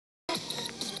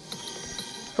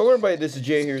Hello everybody, this is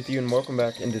Jay here with you and welcome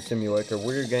back into Simulacra.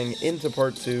 We're getting into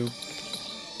part 2.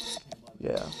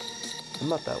 Yeah, I'm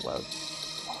not that loud.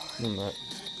 I'm not.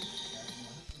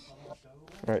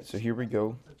 Alright, so here we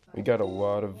go. We got a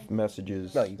lot of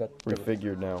messages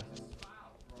refigured now.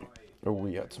 Oh,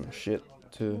 we got some shit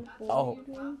to... Oh.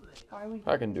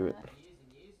 I can do it.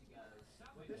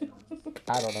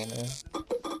 I don't know, man.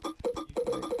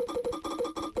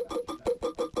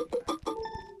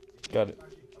 Got it.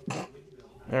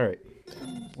 Alright.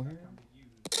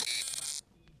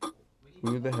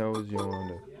 Who the hell is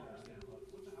Yolanda?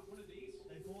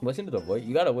 Listen to the voice.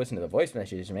 You gotta listen to the voice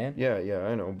messages, man. Yeah,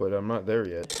 I know, but I'm not there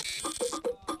yet.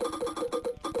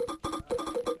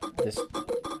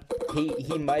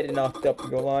 He might have knocked up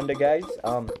Yolanda, guys.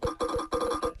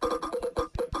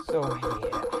 So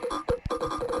yeah.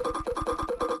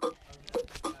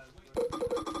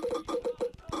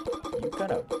 You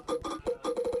gotta.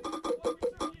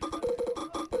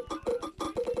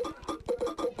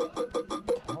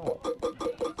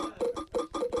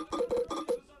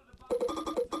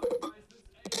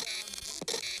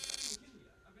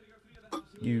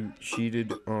 You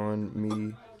cheated on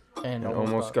me And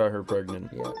almost got her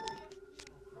pregnant. Yeah.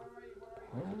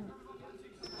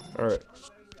 Alright.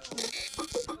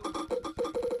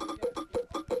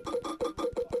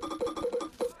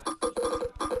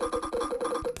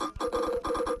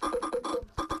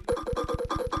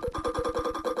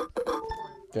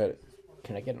 Got it.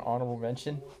 Can I get an honorable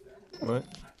mention? What?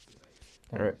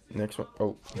 Alright, next one.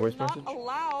 Oh, voice message? Not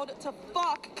allowed to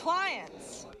fuck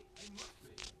clients.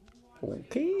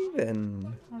 Okay,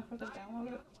 then.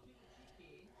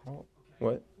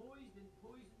 What?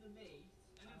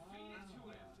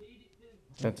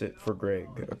 That's it for Greg.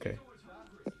 Okay.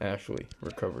 Ashley,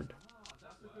 recovered.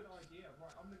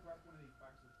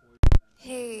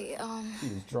 Hey, He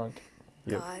was drunk.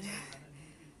 Yep. God.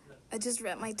 I just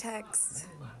read my text.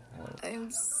 I'm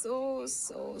so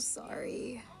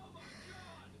sorry.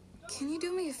 Can you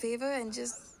do me a favor and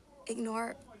just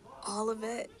ignore all of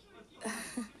it?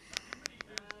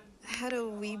 I had a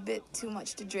wee bit too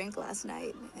much to drink last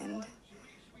night, and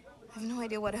I have no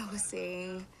idea what I was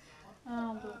saying.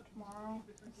 I'll do it tomorrow.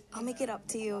 I'll make it up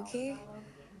to you, okay?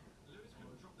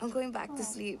 I'm going back to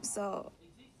sleep, so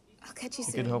I'll catch you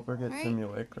You soon. could help her get right?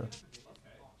 Simulacra.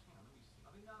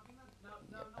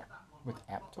 With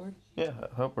Aptoid? Yeah,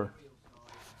 help her.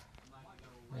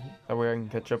 That way I can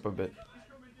catch up a bit.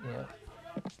 Yeah.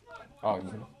 Oh, you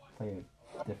can play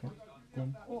a different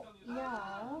thing? Well,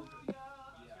 yeah.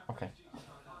 Okay.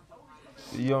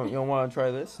 You don't want to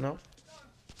try this? No?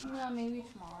 Yeah, maybe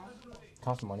tomorrow.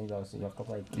 Costs money though, so you have to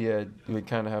like. Yeah, we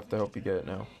kind of have to help you get it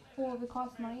now. Well, if it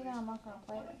costs money, then I'm not gonna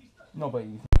play it. No, but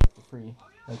you can do it for free.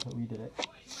 That's what we did it.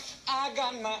 I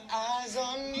got my eyes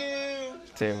on you.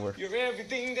 Taylor. You're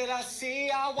everything that I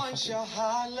see. I want your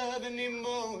heart, love, and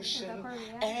emotion.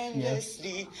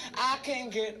 Endlessly, I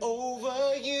can't get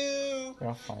over you. They're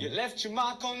all fine. You left your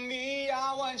mark on me.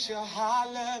 I want your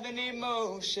heart, love, and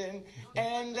emotion.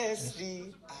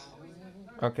 Endlessly.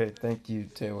 Okay, thank you,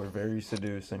 Taylor. Very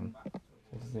seducing.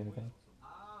 This is the same thing.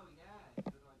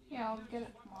 Yeah, I'll get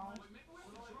it tomorrow.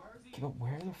 Okay, but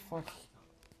where the fuck?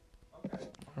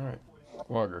 Alright.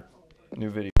 Logger. New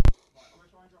video.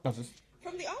 No, just.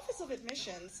 From the Office of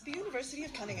Admissions, the University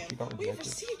of Cunningham, She got we have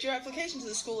rejected. received your application to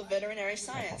the School of Veterinary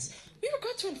Science. We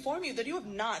regret to inform you that you have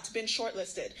not been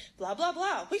shortlisted. Blah, blah,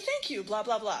 blah. We thank you. Blah,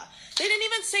 blah, blah. They didn't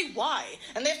even say why.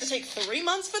 And they have to take 3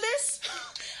 months for this?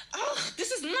 Ugh,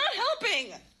 this is not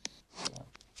helping.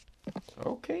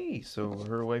 Okay, so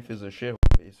her life is a shit,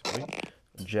 basically.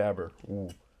 Jabber. Ooh.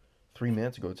 3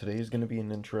 minutes ago. Today is going to be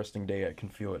an interesting day. I can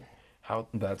feel it. How?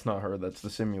 That's not her. That's the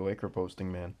Simulacra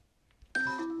posting, man.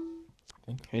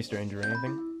 Hey, stranger,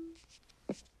 anything?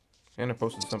 Anna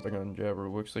posted something on Jabber.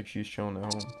 Looks like she's chilling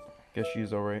at home. Guess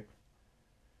she's alright.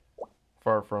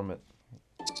 Far from it.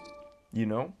 You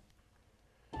know?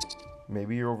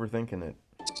 Maybe you're overthinking it.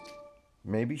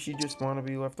 Maybe she just want to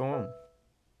be left alone.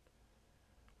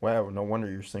 Wow, no wonder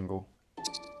you're single.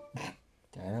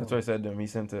 Damn. That's what I said to him. He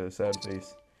sent a sad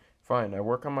face. Fine, I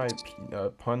work on my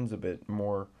puns a bit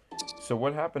more. So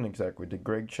what happened exactly? Did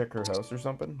Greg check her house or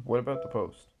something? What about the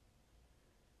post?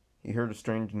 He heard a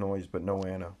strange noise, but no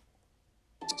Anna.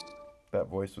 That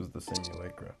voice was the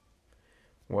Simulacra.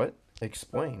 What?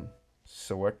 Explain.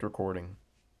 Select recording.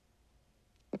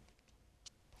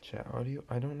 Chat audio?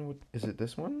 I don't know what... Is it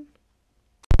this one?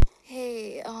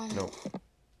 Hey, Nope.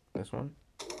 This one?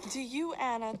 Do you,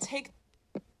 Anna, take...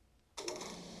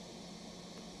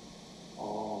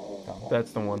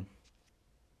 That's the one.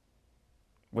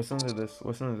 Listen to this.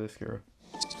 Listen to this, Kira.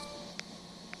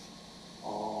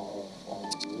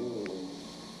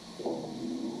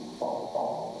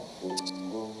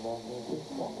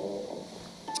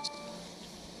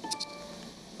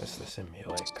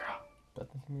 Simulacra.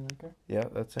 That's the simulacra? Yeah,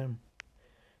 that's him.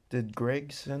 Did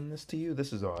Greg send this to you?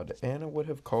 This is odd. Anna would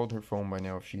have called her phone by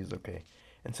now if she is okay.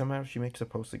 And somehow she makes a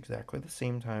post exactly the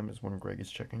same time as when Greg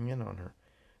is checking in on her.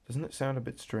 Doesn't it sound a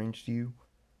bit strange to you?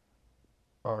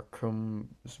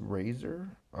 Arkham's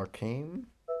razor? Arcane?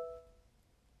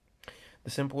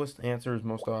 The simplest answer is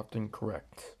most often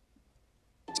correct.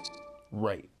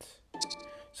 Right.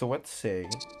 So let's say,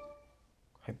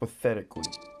 hypothetically,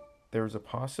 there's a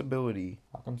possibility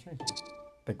Arkham's razor.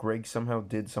 that Greg somehow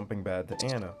did something bad to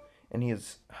Anna, and he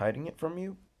is hiding it from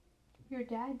you? Your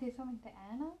dad did something to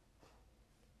Anna?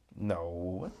 No,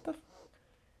 what the?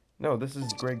 No, this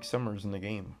is Greg Summers in the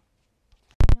game.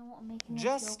 I know, I'm making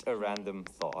Just joke. a random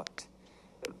thought.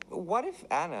 What if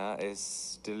Anna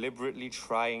is deliberately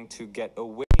trying to get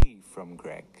away from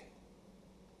Greg?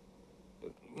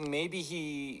 Maybe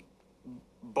he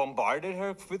bombarded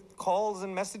her with calls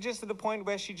and messages to the point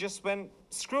where she just went,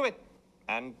 screw it,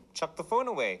 and chucked the phone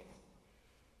away.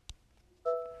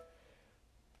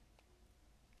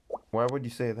 Why would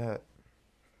you say that?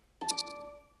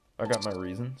 I got my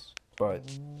reasons, but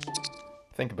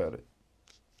think about it.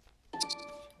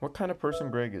 What kind of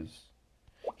person Greg is?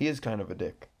 He is kind of a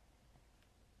dick.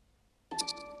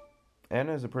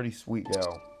 Anna is a pretty sweet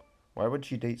gal. Why would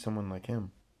she date someone like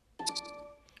him?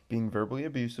 Being verbally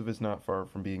abusive is not far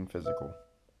from being physical.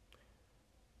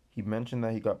 He mentioned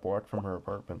that he got blocked from her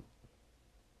apartment.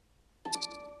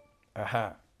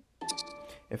 Aha!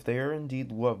 If they are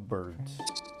indeed lovebirds,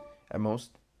 at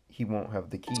most he won't have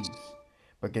the keys.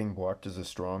 But getting blocked is a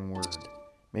strong word.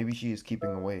 Maybe she is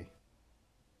keeping away.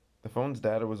 The phone's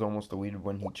data was almost deleted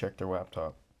when he checked her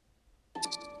laptop.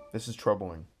 This is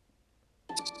troubling.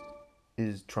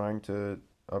 Is trying to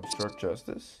obstruct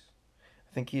justice?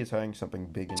 I think he is hiding something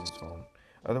big in his phone.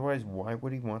 Otherwise, why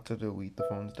would he want to delete the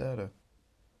phone's data?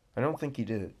 I don't think he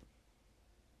did it.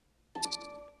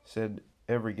 Said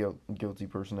every guilty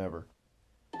person ever.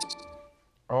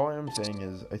 All I am saying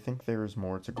is, I think there is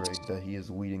more to Greg that he is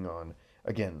leading on.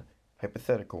 Again,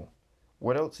 hypothetical.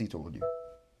 What else he told you?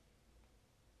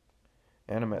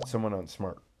 Anna met someone on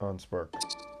Spark.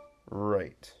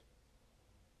 Right.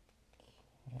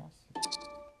 Yes.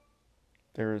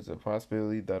 There is a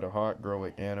possibility that a hot girl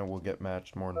like Anna will get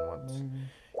matched more than once. Maybe.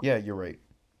 Yeah, you're right.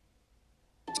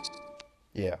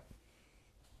 Yeah.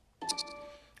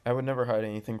 I would never hide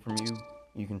anything from you.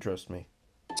 You can trust me.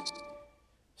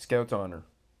 Scout's honor.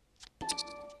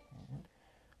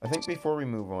 I think before we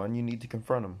move on, you need to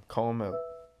confront him. Call him out.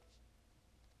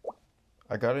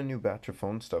 I got a new batch of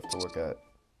phone stuff to look at.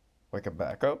 Like a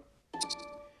backup?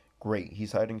 Great,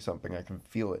 he's hiding something. I can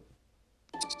feel it.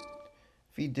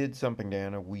 If he did something to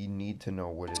Anna, we need to know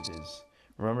what it is.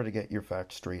 Remember to get your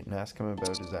facts straight and ask him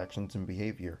about his actions and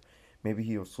behavior. Maybe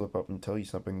he'll slip up and tell you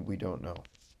something we don't know.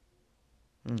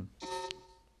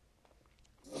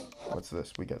 What's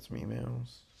this? We got some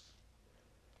emails.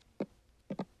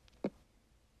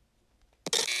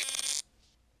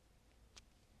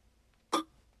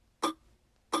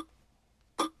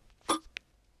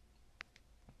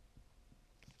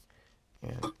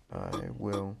 And I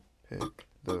will pick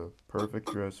the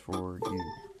perfect dress for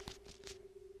you.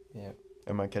 Yeah.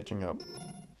 Am I catching up?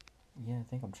 Yeah, I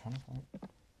think I'm trying to find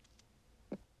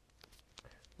it.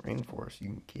 Rainforest, you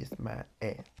can kiss my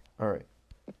ass. Alright.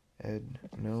 Ed,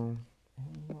 no.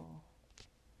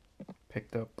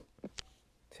 Picked up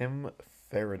Tim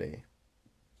Faraday.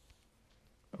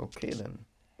 Okay then.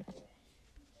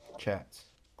 Chats.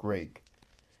 Greg.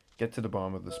 Get to the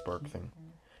bottom of the Spark thing.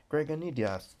 Greg, I need to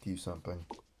ask you something.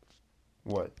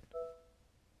 What?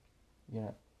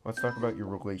 Yeah. Let's talk about your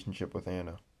relationship with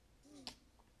Anna.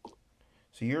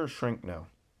 So you're a shrink now.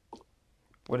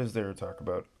 What is there to talk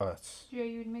about us? Yeah,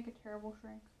 you would make a terrible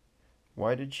shrink.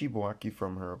 Why did she block you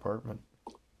from her apartment?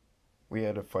 We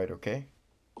had a fight, okay?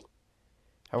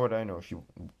 How would I know she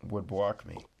would block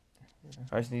me?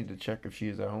 I just need to check if she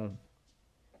is at home.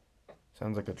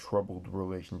 Sounds like a troubled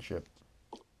relationship.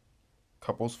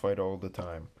 Couples fight all the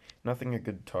time. Nothing a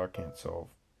good talk can't solve.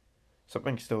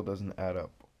 Something still doesn't add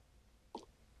up.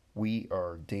 We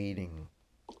are dating.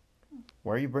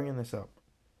 Why are you bringing this up?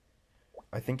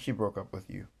 I think she broke up with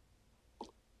you.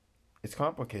 It's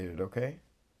complicated, okay?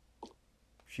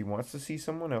 If she wants to see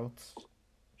someone else,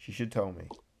 she should tell me.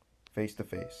 Face to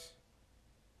face.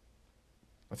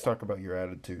 Let's talk about your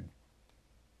attitude.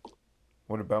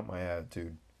 What about my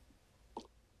attitude?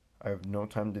 I have no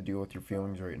time to deal with your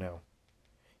feelings right now.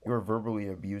 You are verbally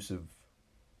abusive.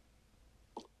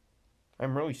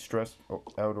 I'm really stressed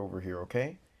out over here,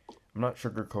 okay? I'm not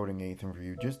sugarcoating anything for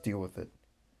you. Just deal with it.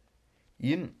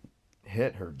 You didn't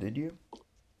hit her, did you?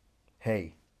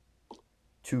 Hey.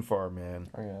 Too far,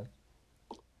 man. Oh, yeah.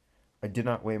 I did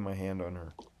not lay my hand on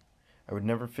her. I would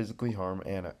never physically harm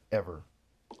Anna, ever.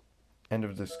 End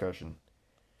of discussion.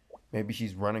 Maybe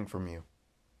she's running from you.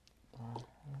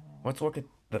 Let's look at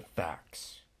the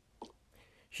facts.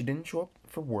 She didn't show up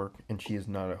for work and she is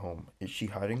not at home. Is she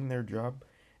hiding their job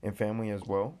and family as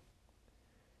well?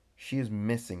 She is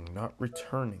missing, not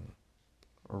returning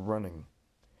or running.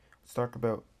 Let's talk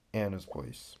about Anna's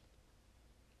place.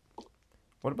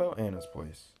 What about Anna's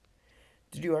place?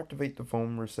 Did you activate the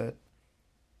phone reset?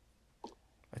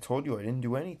 I told you I didn't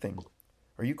do anything.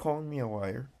 Are you calling me a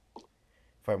liar?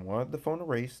 If I wanted the phone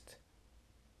erased,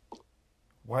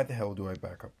 why the hell do I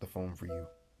back up the phone for you?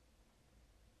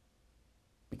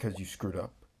 Because you screwed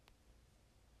up.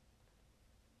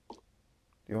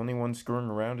 The only one screwing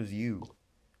around is you.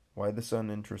 Why the sudden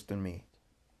interest in me?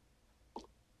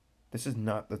 This is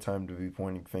not the time to be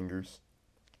pointing fingers.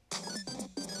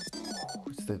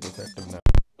 It's the detective now.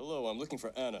 Hello, I'm looking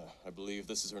for Anna. I believe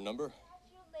this is her number.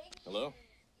 Hello?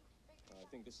 I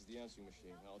think this is the answering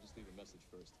machine. I'll just leave a message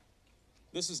first.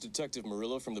 This is Detective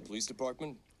Murillo from the police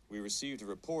department. We received a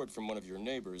report from one of your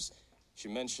neighbors. She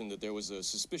mentioned that there was a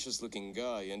suspicious-looking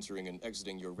guy entering and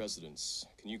exiting your residence.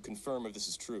 Can you confirm if this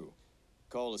is true?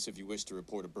 Call us if you wish to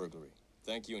report a burglary.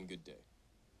 Thank you and good day.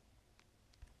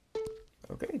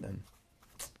 Okay, then.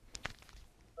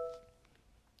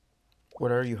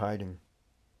 What are you hiding?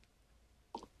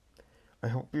 I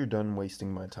hope you're done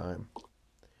wasting my time.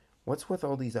 What's with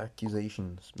all these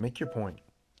accusations? Make your point.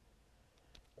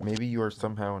 Maybe you are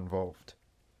somehow involved.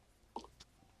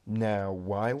 Now,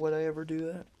 why would I ever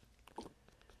do that?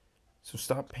 So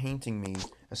stop painting me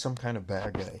as some kind of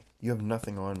bad guy. You have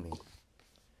nothing on me.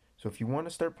 So if you want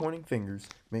to start pointing fingers,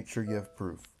 make sure you have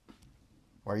proof.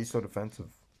 Why are you so defensive?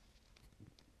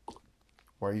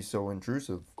 Why are you so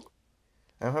intrusive?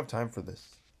 I don't have time for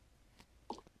this.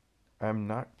 I'm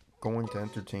not going to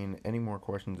entertain any more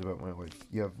questions about my life.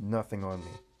 You have nothing on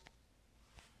me.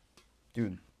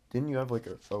 Dude, didn't you have like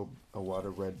a lot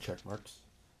of red check marks?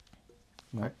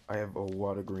 No. I have a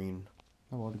lot of green.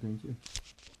 I have all the green too.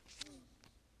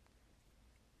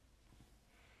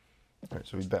 Alright,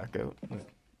 so we back out. Look,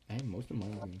 I have most of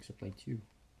mine green except like 2.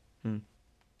 On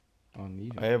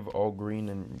these. I have all green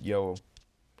and yellow.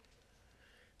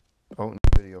 Oh,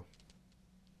 video.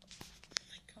 Oh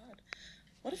my god.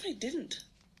 What if I didn't?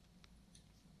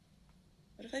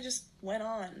 What if I just went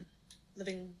on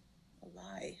living a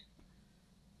lie?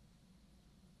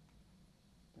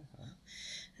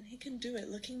 And he can do it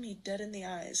looking me dead in the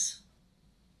eyes.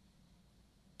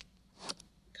 God,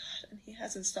 and he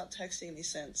hasn't stopped texting me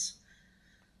since.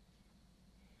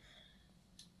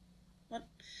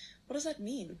 What does that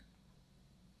mean?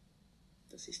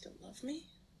 Does he still love me?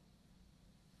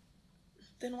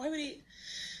 Then why would he...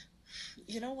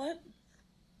 You know what?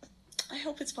 I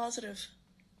hope it's positive.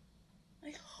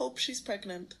 I hope she's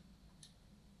pregnant.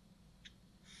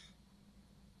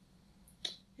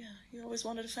 Yeah, you always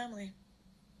wanted a family.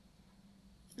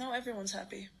 Now everyone's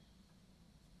happy.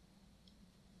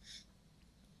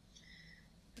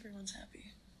 Everyone's happy.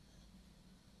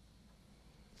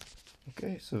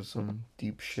 Okay, so some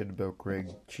deep shit about Greg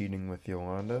cheating with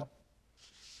Yolanda.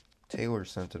 Taylor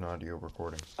sent an audio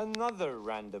recording. Another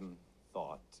random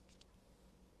thought.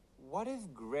 What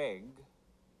if Greg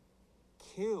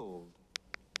killed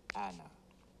Anna?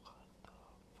 What the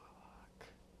fuck?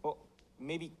 Well,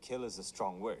 maybe kill is a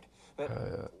strong word. But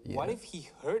yeah. what if he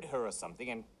hurt her or something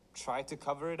and tried to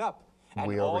cover it up? And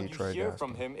We all already you tried hear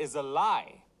from him is a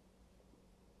lie.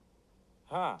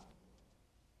 Huh.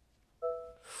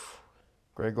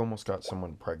 Greg almost got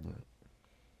someone pregnant.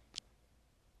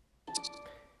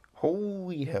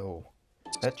 Holy hell.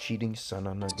 That cheating son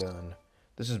on a gun.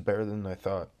 This is better than I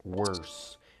thought.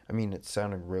 Worse. I mean, it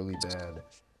sounded really bad.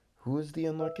 Who is the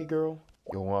unlucky girl?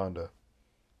 Yolanda.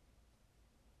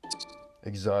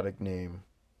 Exotic name.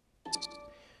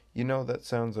 You know, that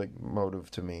sounds like motive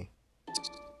to me.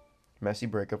 Messy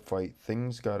breakup fight.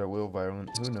 Things got a little violent.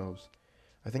 Who knows?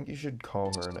 I think you should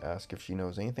call her and ask if she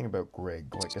knows anything about Greg.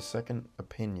 Like a second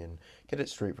opinion. Get it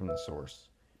straight from the source.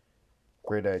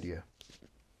 Great idea.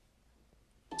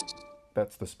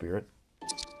 That's the spirit.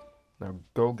 Now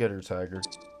go get her, Tiger.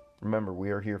 Remember,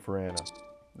 we are here for Anna.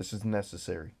 This is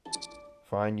necessary.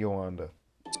 Find Yolanda.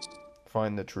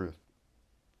 Find the truth.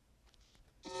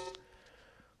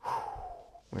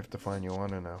 We have to find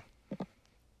Yolanda now.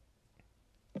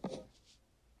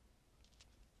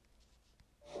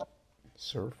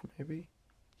 Surf, maybe?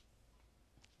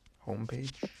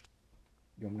 Homepage?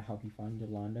 You want me to help you find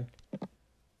Yolanda?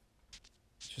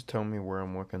 Just tell me where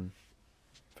I'm looking.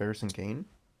 Ferris and Kane?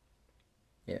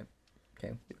 Yeah.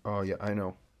 Okay. Oh, yeah, I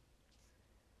know.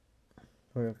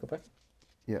 We're gonna go back?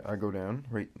 Yeah, I go down.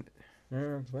 Right.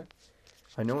 No, what?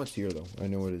 I know it's here though. I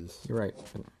know it is. You're right.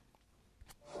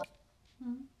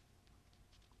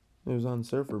 It was on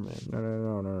Surfer Man.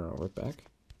 No. We're back.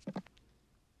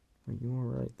 You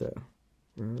were right there.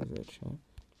 Where was that chat?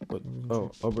 What?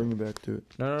 Oh, I'll bring you back to it.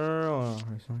 No.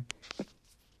 Sorry.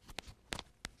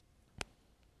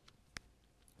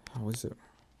 How is it?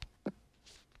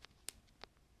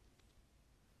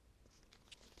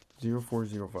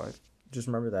 0405. Just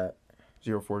remember that.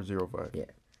 0405. Yeah.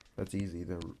 That's easy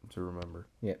to remember.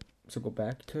 Yeah. So go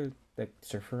back to the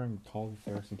Surfer and call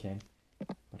Ferris and Kane.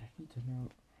 But I need to know.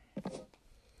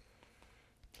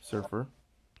 Surfer,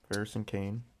 Ferris and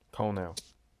Kane, call now.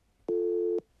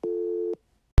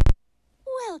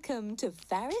 Welcome to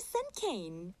Ferris and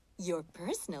Kane, your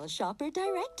personal shopper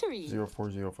directory.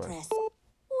 0405. Press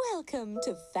Welcome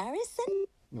to Ferris and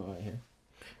No, right here.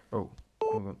 Oh,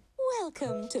 hold on.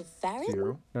 Welcome to Ferris.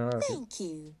 0. No. Thank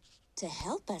you. To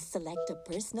help us select a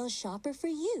personal shopper for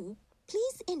you,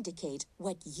 please indicate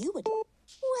what you would.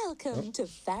 Welcome to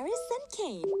Ferris and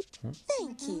Kane.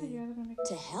 Thank you.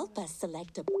 To help us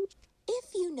select a.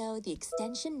 If you know the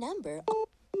extension number.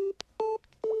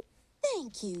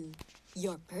 Thank you.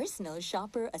 Your personal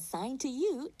shopper assigned to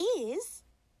you is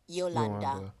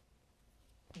Yolanda.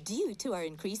 Due to our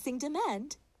increasing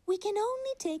demand, we can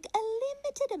only take a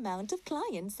limited amount of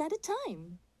clients at a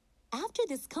time. After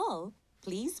this call,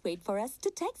 please wait for us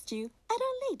to text you at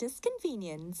our latest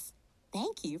convenience.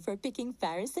 Thank you for picking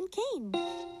Ferris and Kane.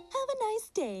 Have a nice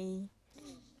day.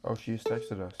 Oh, she just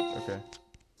texted us. Okay.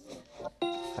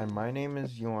 Hi, my name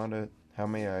is Yolanda. How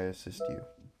may I assist you?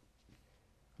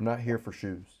 I'm not here for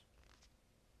shoes.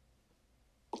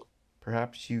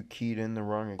 Perhaps you keyed in the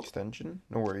wrong extension?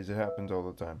 No worries, it happens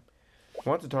all the time. I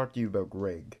want to talk to you about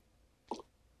Greg.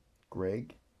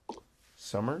 Greg?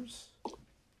 Summers?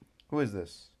 Who is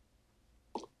this?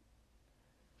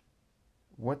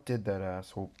 What did that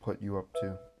asshole put you up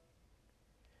to?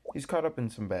 He's caught up in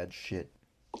some bad shit.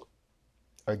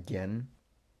 Again?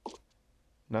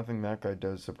 Nothing that guy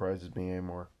does surprises me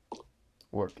anymore.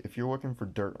 Look, if you're looking for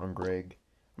dirt on Greg,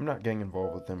 I'm not getting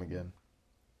involved with him again.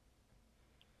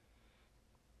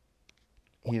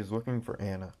 He is looking for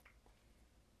Anna.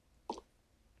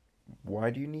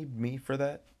 Why do you need me for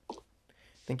that? I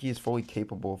think he is fully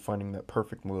capable of finding that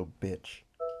perfect little bitch.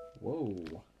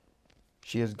 Whoa.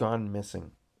 She has gone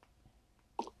missing.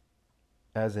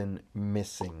 As in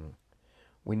missing.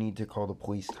 We need to call the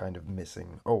police kind of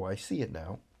missing. Oh, I see it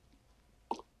now.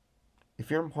 If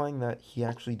you're implying that he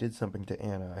actually did something to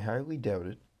Anna, I highly doubt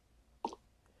it.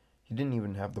 He didn't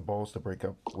even have the balls to break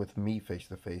up with me face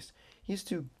to face. He's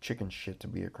too chicken shit to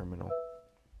be a criminal.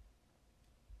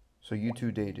 So you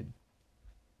two dated.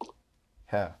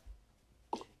 Ha.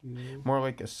 More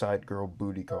like a side girl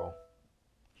booty call.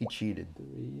 He cheated.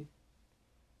 3.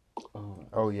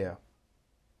 Oh yeah.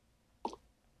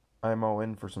 I'm all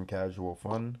in for some casual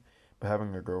fun, but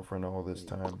having a girlfriend all this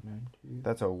time,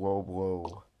 that's a low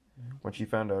blow. When she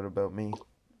found out about me,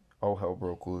 all hell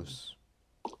broke loose.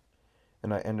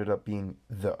 And I ended up being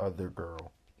the other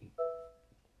girl.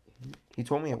 He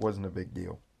told me it wasn't a big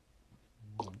deal.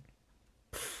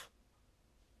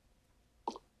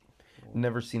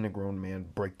 Never seen a grown man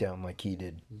break down like he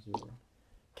did. 0.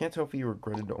 Can't tell if he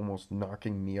regretted almost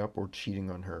knocking me up or cheating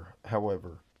on her.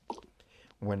 However,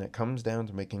 when it comes down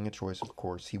to making a choice, of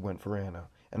course, he went for Anna,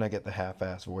 and I get the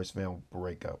half-ass voicemail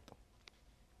breakup.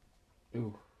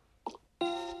 Ooh.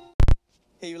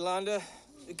 Hey, Yolanda,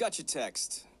 I got your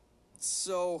text.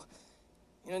 So,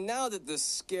 now that the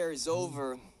scare is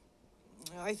over,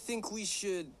 I think we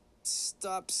should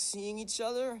stop seeing each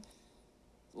other.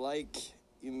 Like,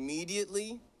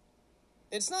 immediately.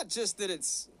 It's not just that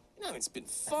it's been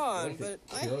fun, but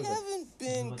I haven't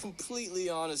been completely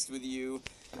honest with you.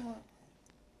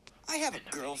 I have a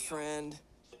girlfriend,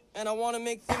 and I want to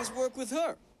make things work with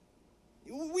her.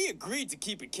 We agreed to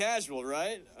keep it casual,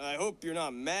 right? I hope you're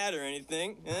not mad or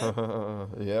anything. Eh?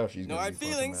 Yeah, she's No gonna hard be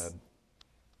fucking feelings. mad.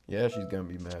 Yeah, she's gonna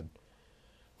be mad.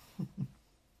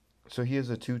 So he is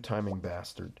a two-timing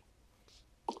bastard.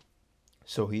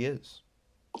 So he is.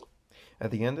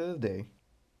 At the end of the day,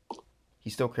 he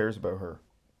still cares about her.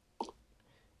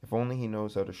 If only he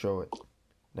knows how to show it.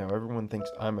 Now everyone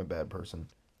thinks I'm a bad person.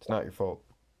 It's not your fault.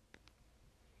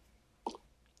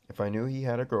 If I knew he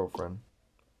had a girlfriend,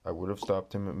 I would have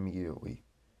stopped him immediately.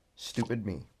 Stupid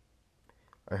me.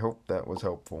 I hope that was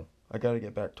helpful. I gotta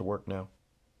get back to work now.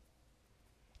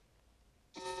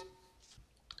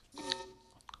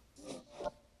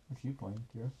 What you playing,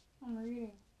 Kira? I'm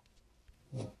reading.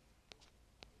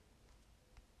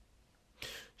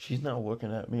 She's not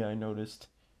looking at me, I noticed.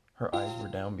 Her eyes were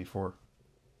down before.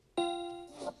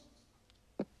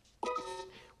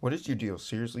 What is your deal?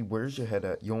 Seriously, where's your head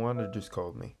at? Yolanda just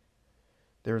called me.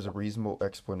 There is a reasonable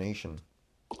explanation.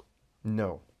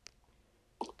 No.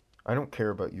 I don't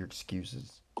care about your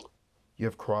excuses. You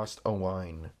have crossed a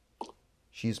line.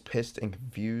 She is pissed and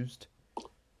confused,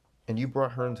 and you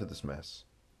brought her into this mess.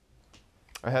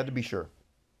 I had to be sure.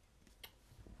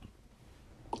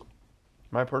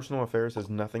 My personal affairs has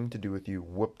nothing to do with you.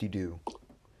 Whoop-de-doo.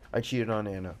 I cheated on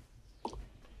Anna.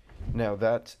 Now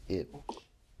that's it.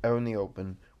 Out in the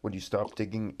open, would you stop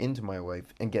digging into my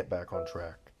life and get back on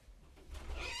track?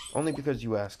 Only because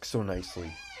you ask so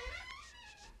nicely.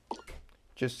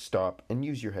 Just stop and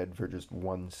use your head for just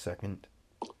 1 second.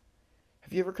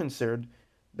 Have you ever considered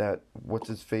that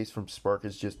what's-his-face from Spark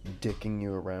is just dicking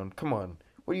you around? Come on,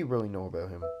 what do you really know about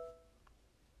him?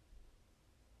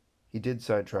 He did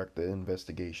sidetrack the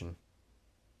investigation.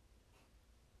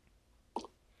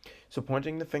 So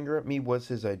pointing the finger at me was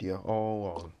his idea all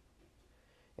along.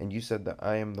 And you said that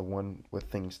I am the one with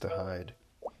things to hide.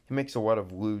 He makes a lot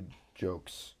of lewd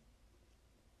jokes.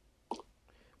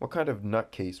 What kind of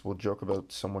nutcase will joke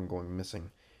about someone going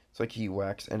missing? It's like he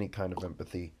lacks any kind of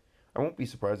empathy. I won't be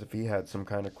surprised if he had some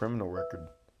kind of criminal record.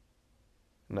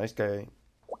 Nice guy,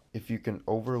 if you can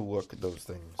overlook those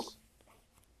things.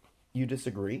 You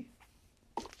disagree?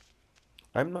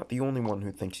 I'm not the only one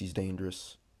who thinks he's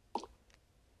dangerous.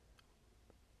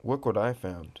 Look what I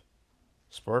found.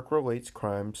 Spark relates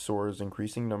crime soars,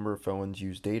 increasing number of felons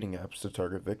use dating apps to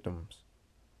target victims.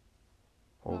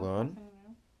 Hold on.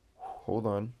 Hold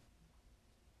on.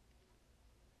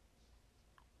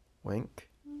 Link.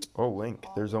 Oh, link.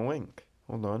 There's a link.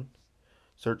 Hold on.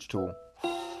 Search tool.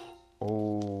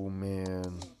 Oh,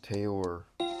 man. Taylor.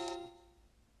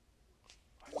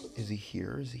 Is he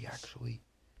here? Is he actually?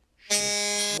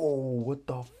 Shit. Whoa, what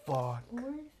the fuck?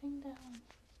 Lower your thing down.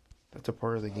 That's a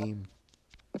part of the game.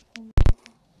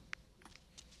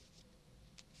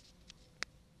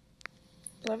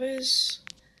 Love is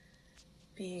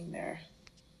being there.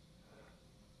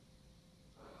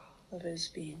 Love is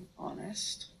being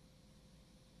honest.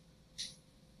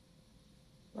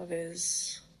 Love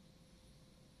is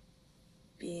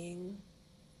being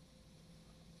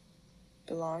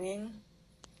belonging.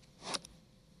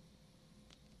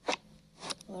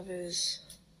 Love is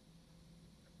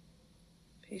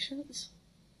patience.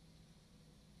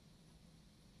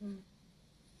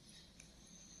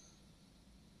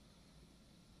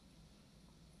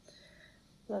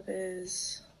 Love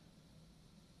is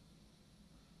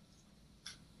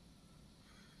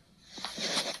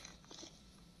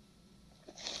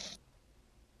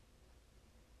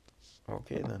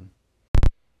Okay then.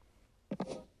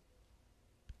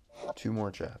 2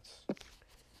 more chats.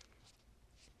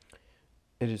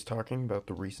 It is talking about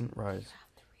the recent rise. You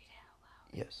have to read it out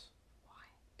loud. Yes. Why?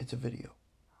 It's a video.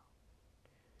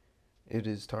 It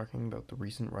is talking about the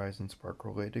recent rise in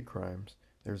Spark-related crimes.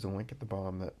 There's a link at the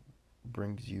bottom that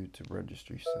brings you to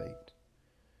registry site.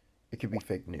 It could be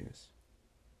fake news.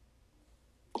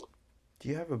 Do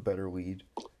you have a better lead?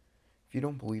 If you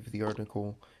don't believe the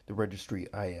article, the registry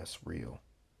IS real.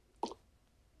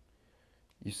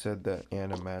 You said that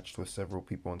Anna matched with several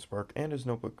people in Spark, and his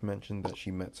notebook mentioned that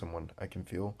she met someone. I can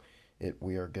feel it.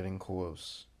 We are getting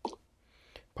close.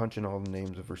 Punch in all the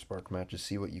names of her Spark matches.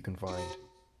 See what you can find.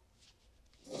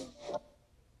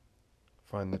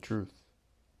 Find the truth.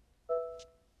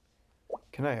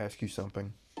 Can I ask you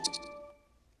something?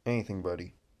 Anything,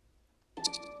 buddy.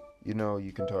 You know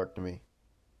you can talk to me.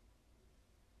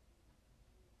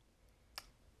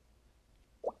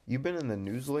 You been in the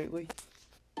news lately?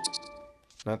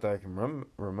 Not that I can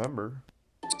remember.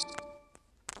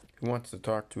 Who wants to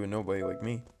talk to a nobody like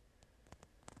me?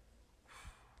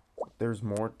 There's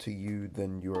more to you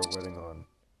than you are letting on.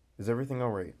 Is everything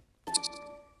alright?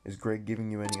 Is Greg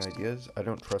giving you any ideas? I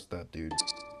don't trust that dude.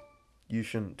 You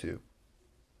shouldn't too.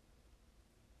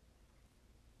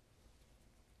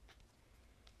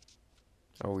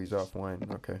 Oh, he's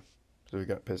offline. Okay. So he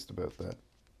got pissed about that.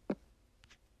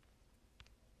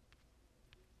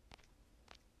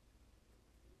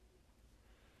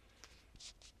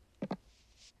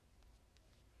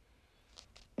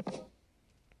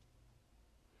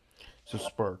 So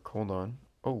Spark, hold on.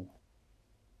 Oh.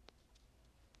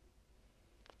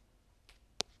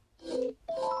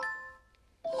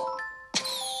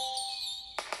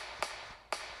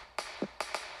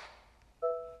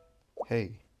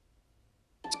 Hey.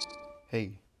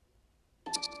 Hey.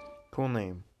 Cool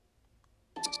name.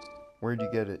 Where'd you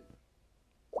get it?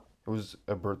 It was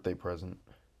a birthday present.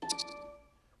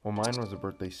 Well, mine was a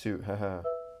birthday suit, haha.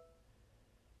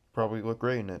 Probably look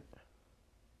great in it.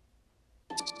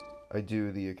 I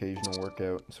do the occasional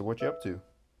workout. So what you up to?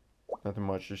 Nothing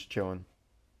much, just chilling.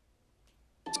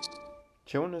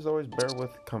 Chilling is always better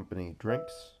with company.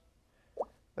 Drinks?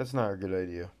 That's not a good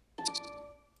idea.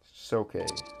 It's okay.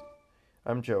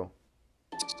 I'm Joe.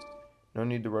 No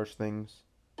need to rush things.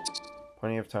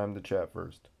 Plenty of time to chat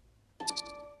first.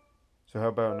 So how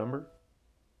about a number?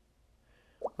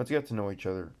 Let's get to know each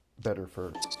other better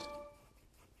first.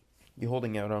 You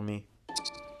holding out on me?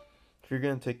 If you're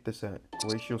gonna take this at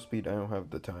glacial speed, I don't have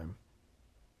the time.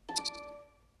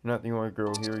 You're not the only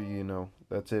girl here, you know.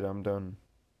 That's it, I'm done.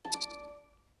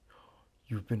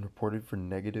 You've been reported for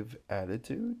negative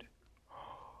attitude?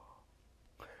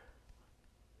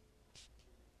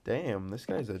 Damn, this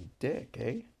guy's a dick,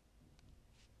 eh?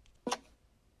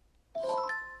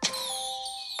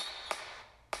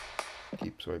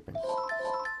 Keep swiping.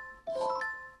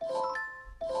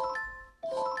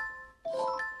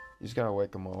 You just gotta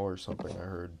like them all or something, I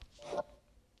heard.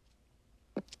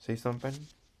 Say something?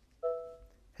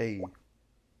 Hey.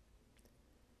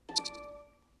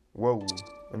 Whoa,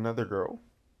 another girl?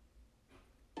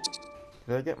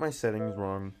 Did I get my settings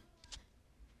wrong?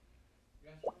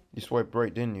 You swiped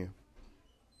right, didn't you?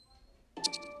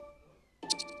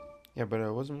 Yeah, but I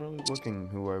wasn't really looking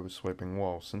who I was swiping.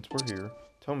 Well, since we're here,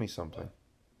 tell me something.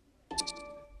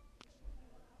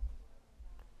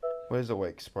 What is it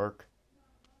like, Spark?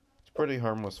 It's pretty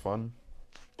harmless fun.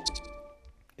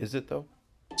 Is it, though?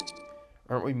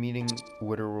 Aren't we meeting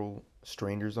literal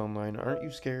strangers online? Aren't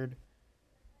you scared?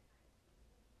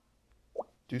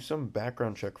 Do some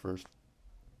background check first.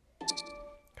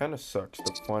 Kinda sucks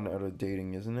the fun out of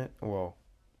dating, isn't it? Well,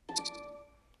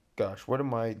 gosh, what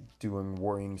am I doing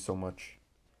worrying so much?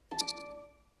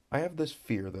 I have this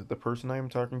fear that the person I am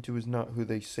talking to is not who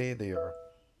they say they are.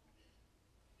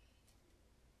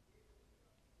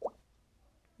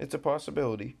 It's a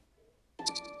possibility.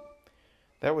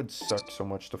 That would suck so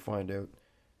much to find out.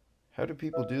 How do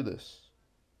people do this?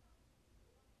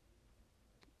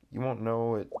 You won't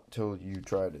know it till you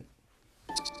tried it.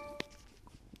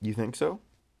 You think so?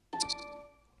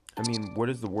 I mean, what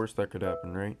is the worst that could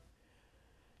happen, right?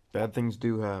 Bad things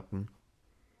do happen.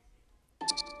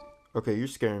 Okay, you're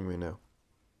scaring me now.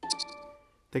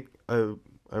 Think I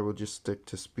will just stick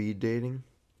to speed dating.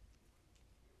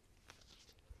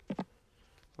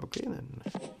 Okay then,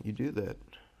 you do that.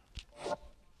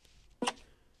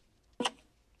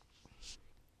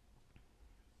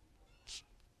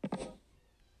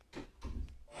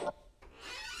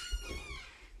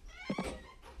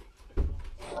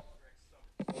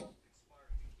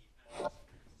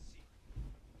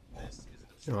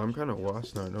 Yo, I'm kind of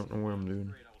lost now. I don't know what I'm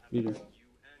doing. Either.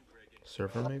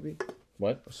 Surfer, maybe?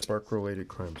 What? A spark-related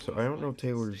crime. So I don't know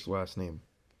Taylor's last name.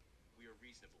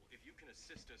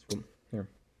 Here.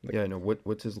 Yeah, I know.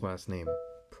 What's his last name?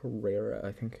 Pereira,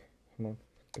 I think. Hold on.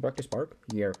 Go back to Spark?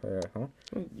 Yeah, huh?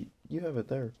 Oh, you have it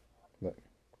there. Look.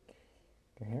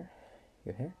 Go here.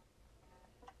 Go here.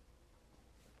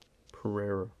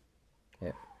 Pereira.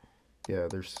 Yeah. Yeah,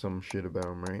 there's some shit about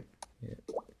him, right? Yeah.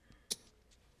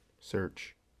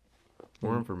 Search.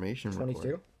 More information.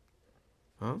 22.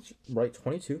 Huh? Right,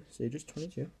 22. Stage is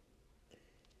 22.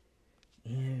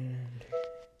 And...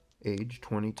 Age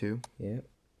 22. Yep.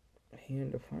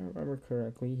 And if I remember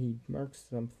correctly, he marked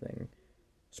something.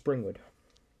 Springwood.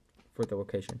 For the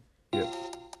location. Yep.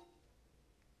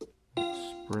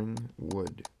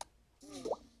 Springwood.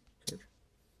 Search.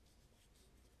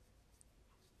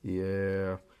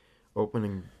 Yeah.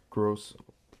 Opening gross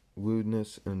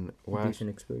lewdness and Indecent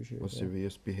exposure.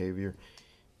 lascivious behavior.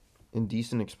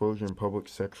 Indecent exposure and public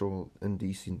sexual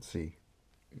indecency.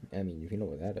 I mean, you know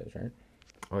what that is, right?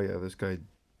 Oh yeah, this guy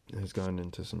has gotten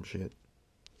into some shit.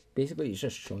 Basically, you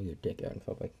just show your dick out in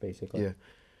public, basically. Yeah.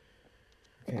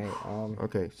 Okay,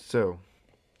 Okay, so.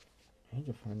 I need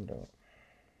to find out.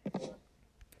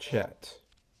 Chat.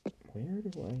 Where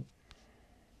do I...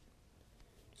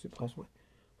 Is it possible?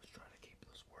 Let's try to keep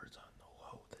those words on the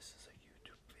low. This is a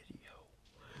YouTube video.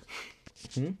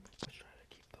 Let's try to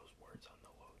keep those words on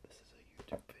the low. This is a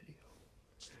YouTube video.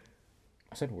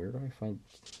 I said, where do I find...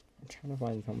 I'm trying to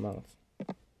find something else.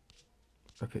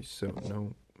 Okay, so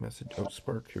no message. Oh,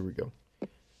 Spark, here we go.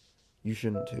 You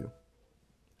shouldn't too.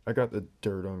 I got the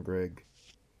dirt on Greg.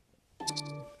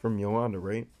 From Yolanda,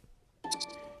 right?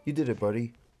 You did it,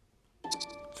 buddy.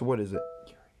 So what is it?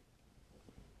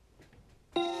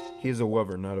 He is a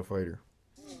lover, not a fighter.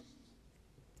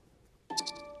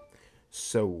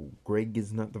 So, Greg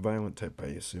is not the violent type, I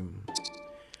assume.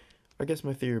 I guess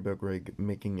my theory about Greg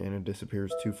making Anna disappear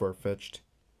is too far-fetched.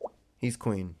 He's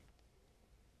clean.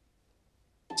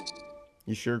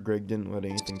 You sure Greg didn't let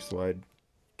anything slide?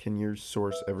 Can your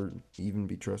source ever even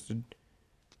be trusted?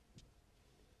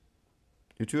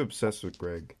 You're too obsessed with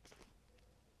Greg.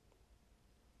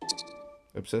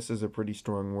 Obsess is a pretty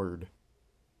strong word.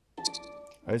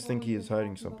 I just think he is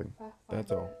hiding something.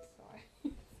 That's all.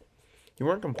 You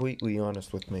weren't completely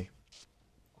honest with me.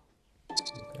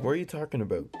 Okay. What are you talking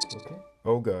about? Okay.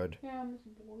 Oh God. Yeah, I'm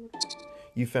just bored.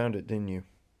 You found it, didn't you?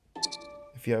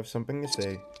 If you have something to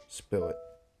say, spill it.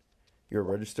 You're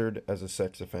registered as a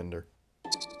sex offender.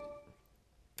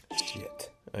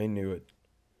 Shit. I knew it.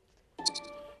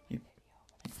 You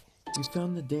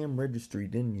found the damn registry,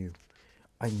 didn't you?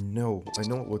 I know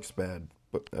it looks bad,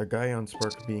 but a guy on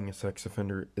Spark being a sex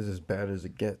offender is as bad as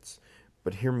it gets.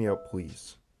 But hear me out,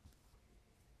 please.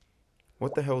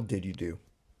 What the hell did you do?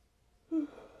 You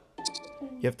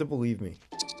have to believe me.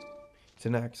 It's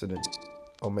an accident.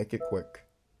 I'll make it quick.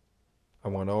 I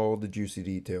want all the juicy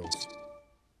details.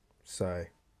 Sigh.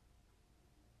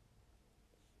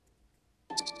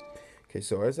 Okay,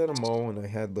 so I was at a mall and I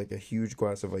had like a huge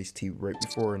glass of iced tea right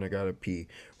before and I gotta pee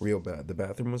real bad. The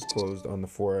bathroom was closed on the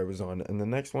floor I was on and the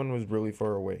next one was really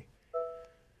far away.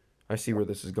 I see where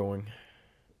this is going.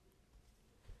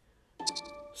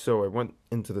 So I went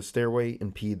into the stairway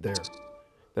and peed there.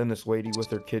 Then this lady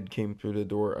with her kid came through the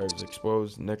door. I was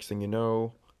exposed. Next thing you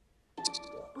know,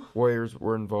 lawyers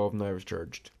were involved and I was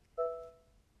charged.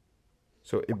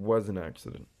 So it was an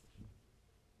accident.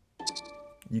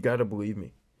 You gotta believe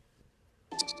me.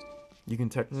 You can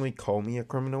technically call me a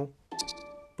criminal,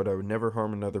 but I would never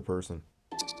harm another person.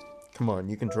 Come on,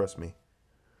 you can trust me.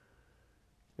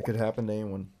 It could happen to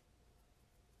anyone.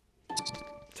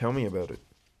 Tell me about it.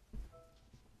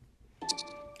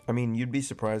 I mean, you'd be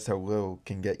surprised how little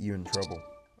can get you in trouble.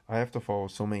 I have to follow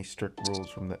so many strict rules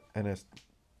from the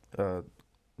NSFW,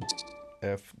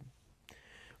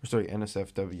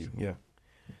 yeah,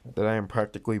 that I am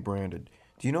practically branded.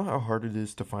 Do you know how hard it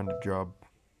is to find a job?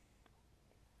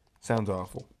 Sounds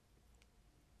awful.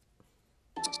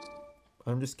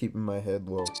 I'm just keeping my head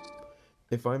low.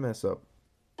 If I mess up,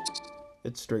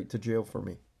 it's straight to jail for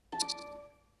me.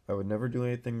 I would never do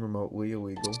anything remotely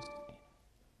illegal.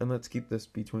 And let's keep this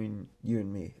between you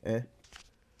and me, eh?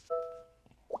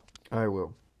 I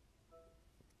will.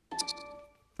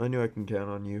 I knew I can count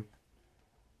on you.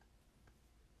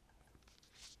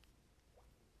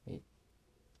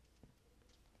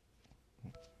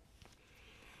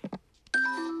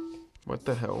 What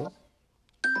the hell?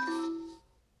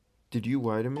 Did you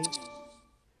lie to me?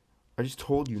 I just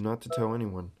told you not to tell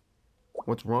anyone.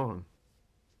 What's wrong?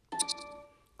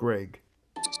 Greg.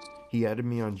 He added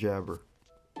me on Jabber.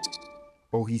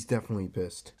 Oh, he's definitely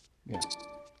pissed. Yeah.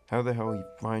 How the hell he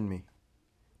find me?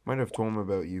 Might have told him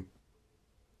about you.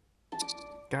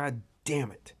 God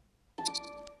damn it.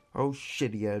 Oh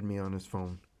shit, he added me on his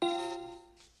phone.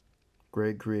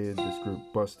 Greg created this group.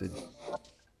 Busted.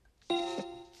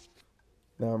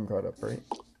 Now I'm caught up, right?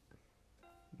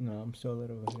 No, I'm still a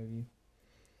little ahead of you.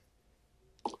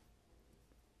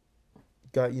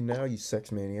 Got you now, you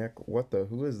sex maniac. What the?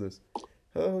 Who is this?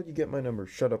 How the hell did you get my number?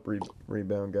 Shut up,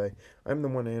 rebound guy. I'm the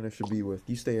one Anna should be with.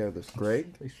 You stay out of this.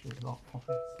 Greg? They should not,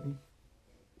 honestly.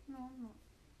 No, I'm not.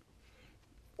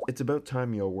 It's about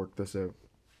time y'all work this out.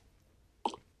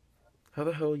 How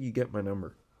the hell you get my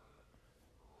number?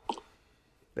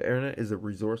 The internet is a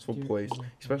resourceful place,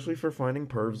 especially for finding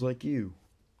pervs like you.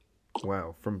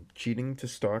 Wow, from cheating to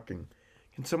stalking.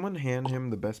 Can someone hand him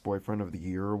the Best Boyfriend of the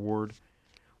Year award?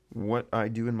 What I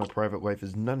do in my private life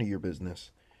is none of your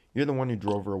business. You're the one who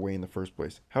drove her away in the first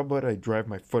place. How about I drive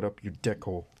my foot up your dick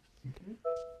hole?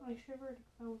 I shivered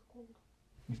because I was cold.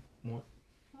 What?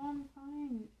 No, I'm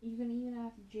fine. You can even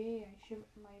ask Jay. I shivered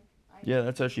Yeah,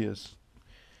 that's how she is.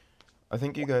 I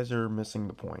think you guys are missing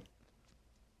the point.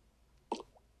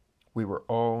 We were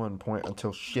all on point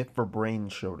until shit for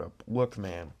brains showed up. Look,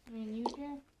 man. I mean, you,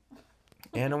 Jay?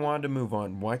 Anna wanted to move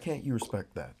on. Why can't you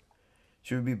respect that?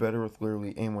 She would be better with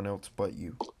literally anyone else but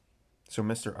you. So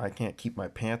Mr. I can't keep my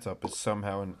pants up is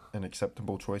somehow an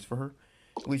acceptable choice for her?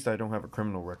 At least I don't have a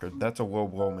criminal record. That's a low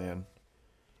blow, man.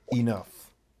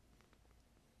 Enough.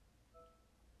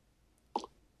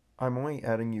 I'm only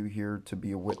adding you here to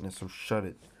be a witness, so shut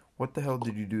it. What the hell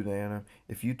did you do to Anna?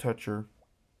 If you touch her...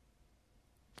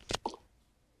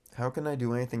 How can I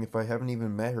do anything if I haven't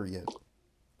even met her yet?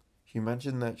 She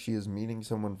mentioned that she is meeting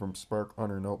someone from Spark on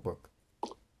her notebook.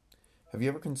 Have you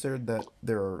ever considered that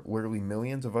there are literally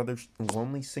millions of other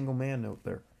lonely single men out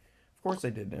there? Of course I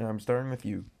did, and I'm starting with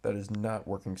you. That is not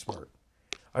working smart.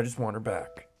 I just want her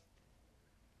back.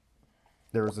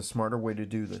 There is a smarter way to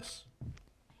do this.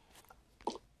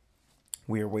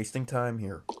 We are wasting time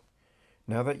here.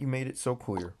 Now that you made it so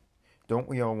clear, don't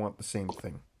we all want the same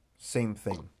thing? Same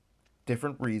thing.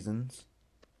 Different reasons.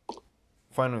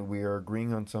 Finally, we are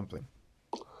agreeing on something.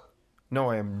 No,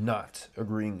 I am not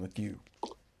agreeing with you.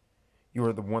 You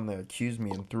are the one that accused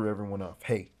me and threw everyone off.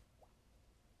 Hey,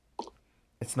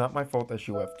 it's not my fault that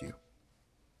she left you.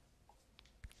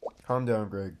 Calm down,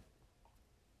 Greg.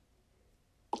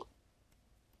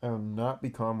 I will not be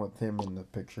calm with him in the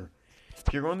picture.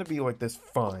 If you're going to be like this,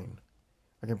 fine.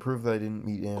 I can prove that I didn't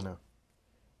meet Anna.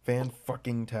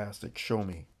 Fan-fucking-tastic. Show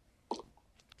me.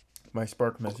 My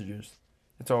Spark messages.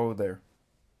 It's all there.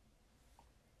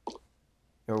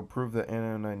 It will prove that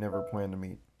Anna and I never planned to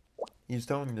meet. He's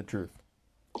telling the truth.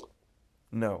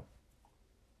 No.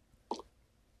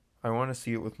 I want to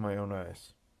see it with my own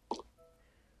eyes.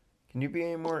 Can you be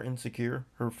any more insecure?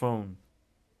 Her phone.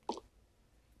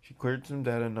 She cleared some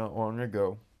data not long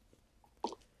ago.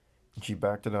 And she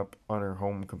backed it up on her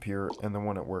home computer and the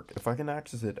one at work. If I can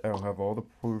access it, I'll have all the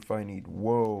proof I need.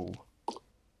 Whoa. I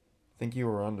think you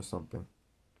were onto something.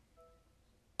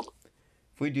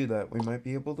 If we do that, we might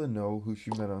be able to know who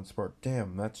she met on Spark.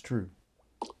 Damn, that's true.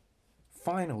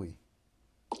 Finally.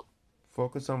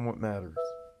 Focus on what matters.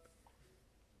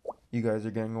 You guys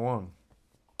are getting along.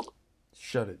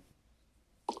 Shut it.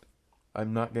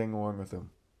 I'm not getting along with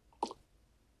him.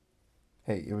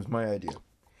 Hey, it was my idea.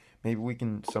 Maybe we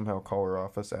can somehow call her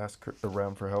office, ask her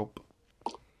around for help.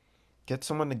 Get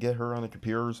someone to get her on the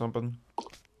computer or something.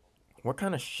 What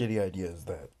kind of shitty idea is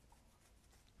that?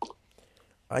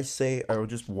 I say I will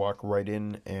just walk right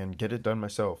in and get it done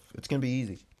myself. It's gonna be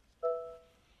easy.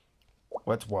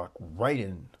 Let's walk right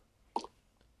in.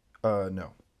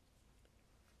 No.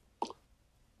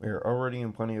 We're already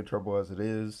in plenty of trouble as it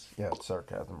is. Yeah, it's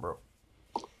sarcasm, bro.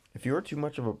 If you're too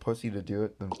much of a pussy to do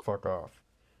it, then fuck off.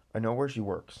 I know where she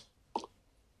works.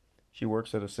 She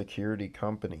works at a security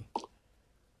company.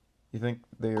 You think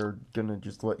they're gonna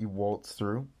just let you waltz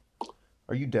through?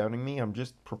 Are you doubting me? I'm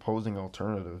just proposing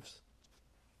alternatives.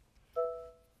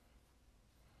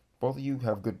 Both of you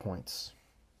have good points.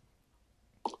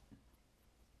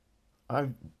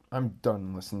 I'm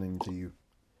done listening to you.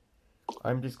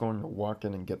 I'm just going to walk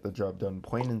in and get the job done,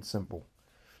 plain and simple.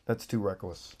 That's too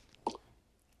reckless.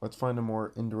 Let's find a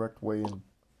more indirect way and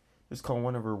just call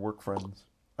one of her work friends.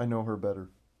 I know her better.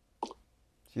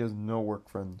 She has no work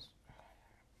friends.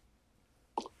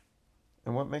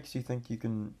 And what makes you think you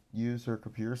can use her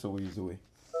computer so easily?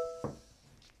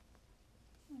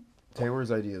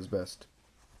 Taylor's idea is best.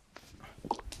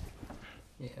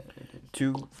 Yeah, it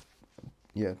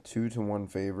is. 2 to 1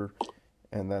 favor,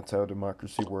 and that's how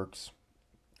democracy works.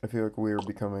 I feel like we are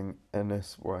becoming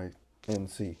NSYNC.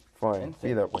 Fine,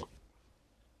 be that way.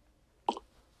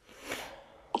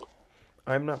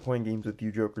 I'm not playing games with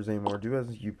you jokers anymore. Do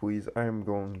as you please. I am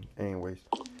going anyways.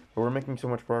 But we're making so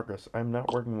much progress. I'm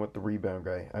not working with the rebound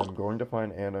guy. I'm going to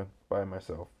find Anna by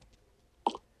myself.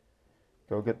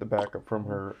 Go get the backup from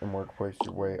her and workplace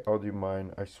your way. I'll do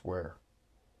mine, I swear.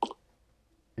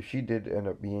 If she did end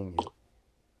up being you,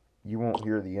 you won't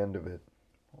hear the end of it.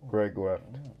 Greg left.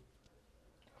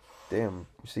 Damn,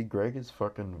 you see, Greg is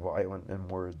fucking violent in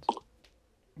words.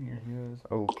 Yeah, he is.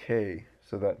 Okay,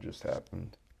 so that just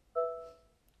happened.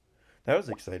 That was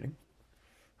exciting.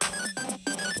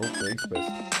 Oh, Greg's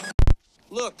pissed.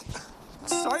 Look,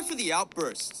 sorry for the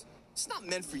outburst. It's not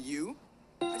meant for you.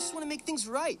 I just want to make things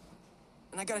right.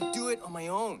 And I gotta do it on my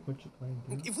own. What you playing,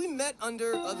 dude? If we met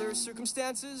under other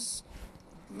circumstances,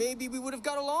 maybe we would have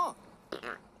got along.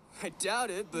 I doubt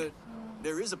it, but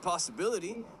there is a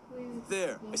possibility.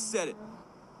 There, I said it.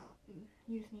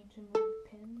 You just need to move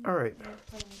pin. All right.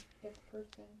 Get the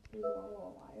person who's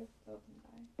alive, so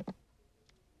can die.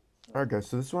 Alright guys,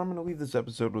 so this is where I'm going to leave this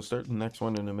episode. We'll start the next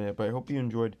one in a minute, but I hope you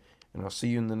enjoyed, and I'll see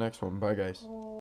you in the next one. Bye guys.